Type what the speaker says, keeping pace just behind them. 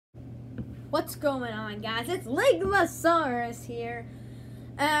What's going on, guys? It's Ligmasaurus here.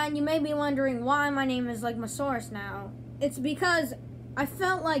 And you may be wondering why my name is Ligmasaurus now. It's because I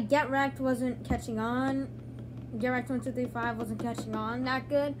felt like Get Wrecked wasn't catching on. Get Wrecked 1235 wasn't catching on that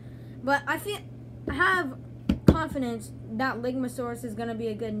good. But I have confidence that Ligmasaurus is going to be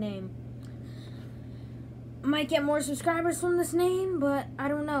a good name. Might get more subscribers from this name, but I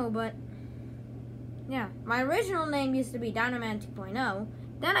don't know. But yeah, my original name used to be Dynaman 2.0.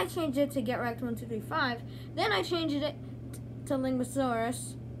 Then I changed it to Get Wrecked 1235. Then I changed it to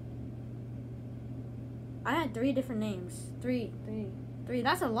Ligmasaurus. I had 3 different names. Three.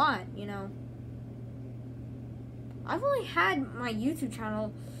 That's a lot, you know. I've only had my YouTube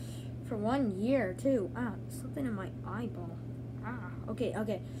channel for 1 year, too. Ah, something in my eyeball. Ah, okay.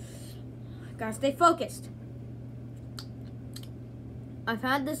 Gotta stay focused. I've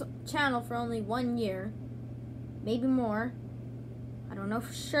had this channel for only 1 year. Maybe more. I don't know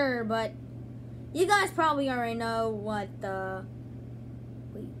for sure, but you guys probably already know what the...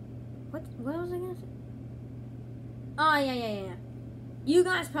 Wait, what was I gonna say? Oh, yeah. You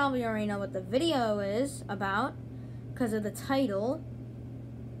guys probably already know what the video is about because of the title.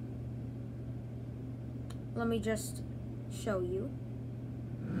 Let me just show you.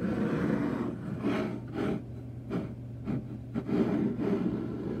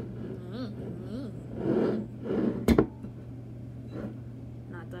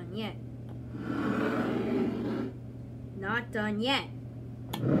 Not done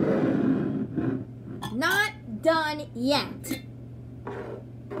yet.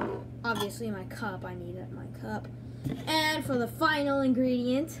 Obviously my cup, I need my cup. And for the final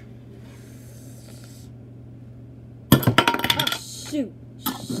ingredient. Oh shoot.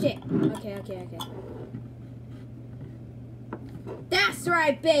 Shit. Okay. That's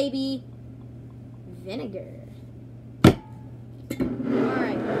right, baby. Vinegar.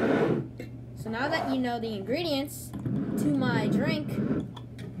 Alright. So now that you know the ingredients to my drink,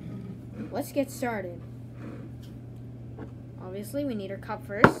 let's get started. Obviously, we need our cup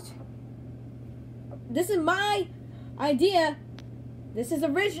first. This is my idea. This is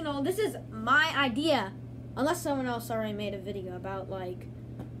original. This is my idea. Unless someone else already made a video about, like,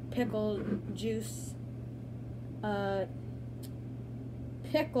 pickle juice.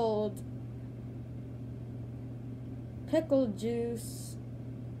 Pickle juice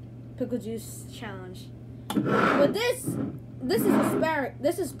challenge. But this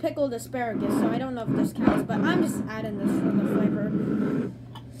is pickled asparagus, so I don't know if this counts, but I'm just adding this for the flavor.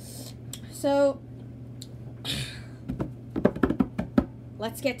 So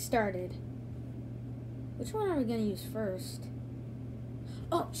let's get started. Which one are we gonna use first?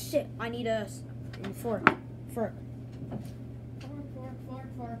 Oh shit, I need a fork. Fork.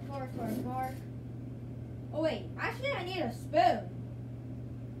 Oh wait, actually I need a spoon.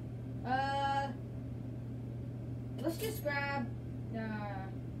 Let's just grab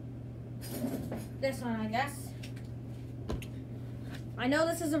this one, I guess. I know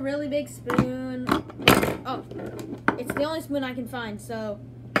this is a really big spoon. Oh, it's the only spoon I can find, so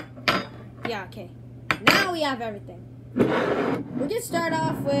yeah, okay. Now we have everything. We're gonna start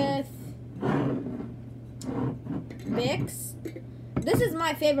off with Bix. This is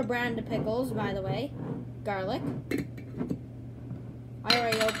my favorite brand of pickles, by the way. Garlic. I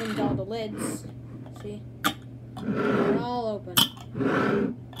already opened all the lids. See? They're all open.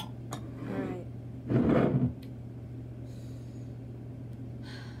 Alright.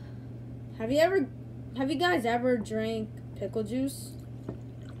 Have you guys ever drank pickle juice?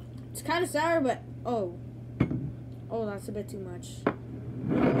 It's kind of sour, but oh, that's a bit too much.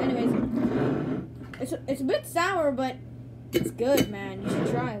 Anyways, it's a bit sour, but it's good, man. You should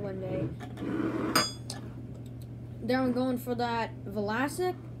try it one day. Then I'm going for that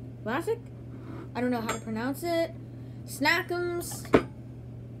Vlasic? I don't know how to pronounce it. Snackums.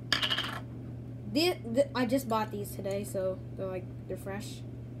 I just bought these today, so they're fresh.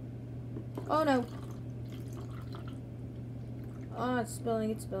 Oh no. Oh, it's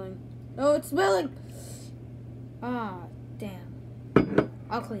spilling. Oh, it's spilling. Ah, damn.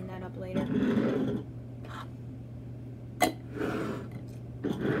 I'll clean that up later.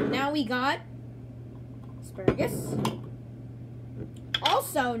 Now we got asparagus.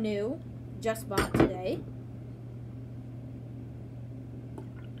 Also new. Just bought today.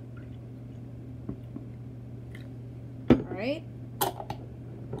 Alright.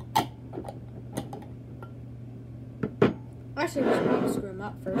 Actually, we should probably screw them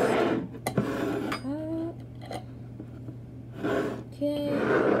up first. Okay.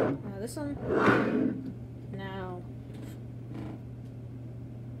 Now this one. Now.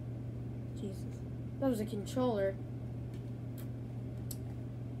 Jesus. That was a controller.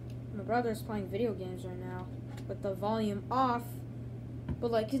 My brother's playing video games right now with the volume off.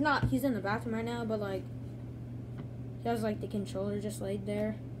 But like he's in the bathroom right now, but like he has like the controller just laid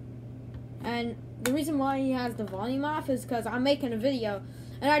there. And the reason why he has the volume off is because I'm making a video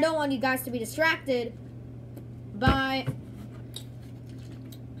and I don't want you guys to be distracted by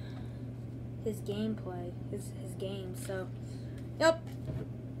his gameplay, his game. So, yep.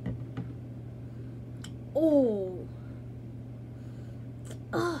 Oh,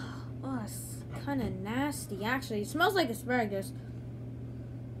 it's kind of nasty. Actually, it smells like asparagus.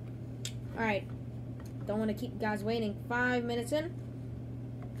 All right, don't want to keep you guys waiting. 5 minutes in.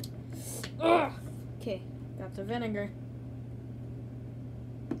 Ugh. Okay, got the vinegar.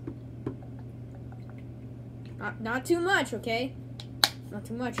 Not too much, okay? Not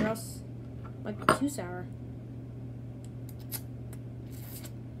too much, or else it might be too sour.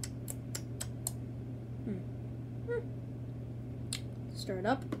 Stir it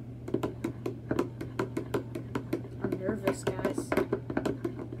up. I'm nervous, guys.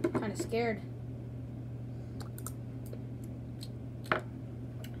 Kind of scared.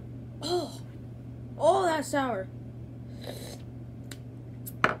 Oh, that's sour.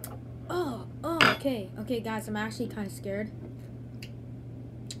 Oh, okay, guys, I'm actually kind of scared.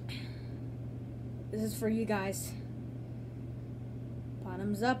 This is for you guys.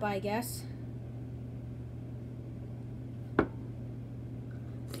 Bottoms up, I guess.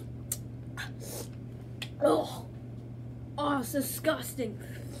 Oh, it's disgusting.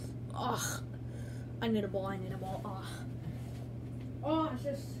 Oh, I need a bowl. Oh, it's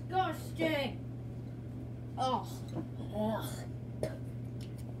disgusting. Oh,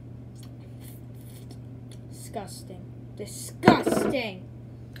 disgusting.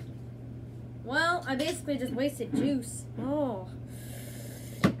 Well, I basically just wasted juice. Oh,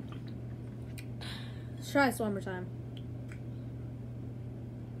 let's try this one more time.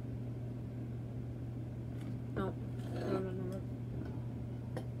 No.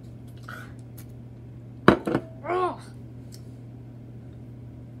 Oh,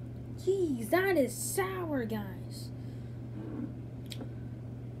 jeez, that is sour, guys.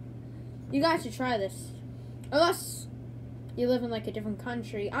 You guys should try this. Unless you live in like a different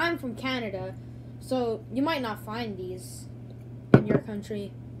country. I'm from Canada, so you might not find these in your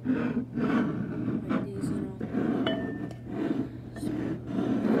country. Like these, you know.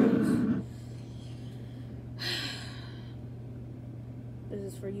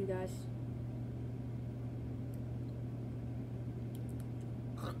 This is for you guys.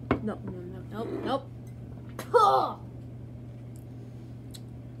 Nope. Oh!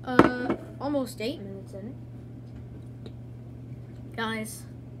 Almost 8 minutes in. Guys.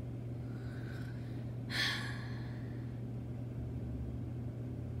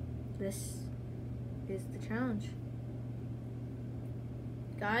 This is the challenge.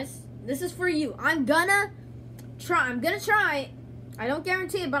 Guys, this is for you. I'm gonna try. I don't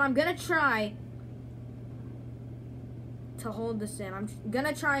guarantee it, but I'm gonna try to hold this in. I'm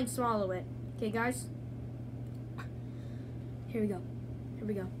gonna try and swallow it. Okay, guys? Here we go.